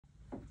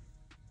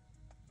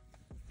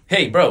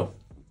Hey, bro,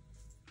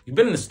 you've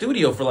been in the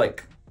studio for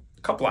like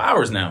a couple of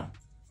hours now.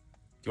 Do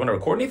you want to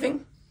record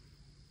anything?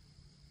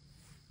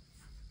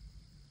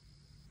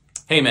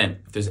 Hey, man,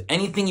 if there's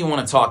anything you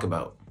want to talk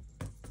about,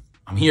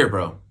 I'm here,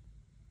 bro. You're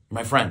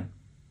my friend.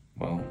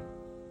 Well,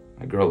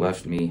 my girl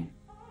left me.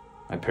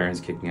 My parents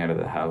kicked me out of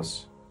the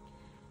house.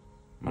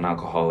 I'm an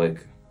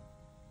alcoholic.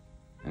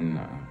 And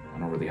I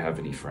don't really have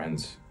any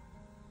friends.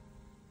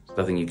 There's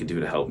nothing you could do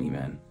to help me,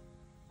 man.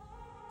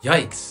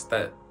 Yikes,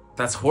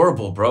 that's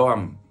horrible,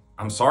 bro.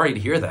 I'm sorry to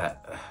hear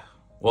that.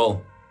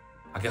 Well,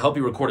 I can help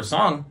you record a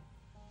song.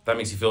 If that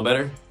makes you feel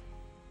better.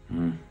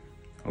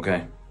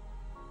 Okay.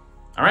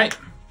 All right.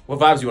 What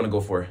vibes do you want to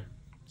go for?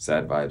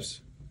 Sad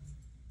vibes.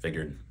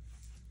 Figured.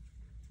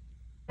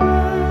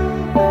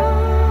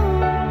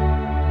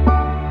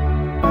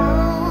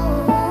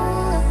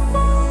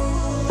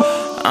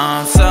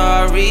 I'm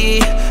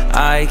sorry,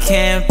 I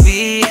can't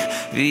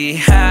be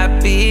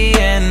happy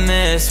in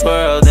this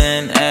world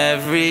and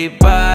everybody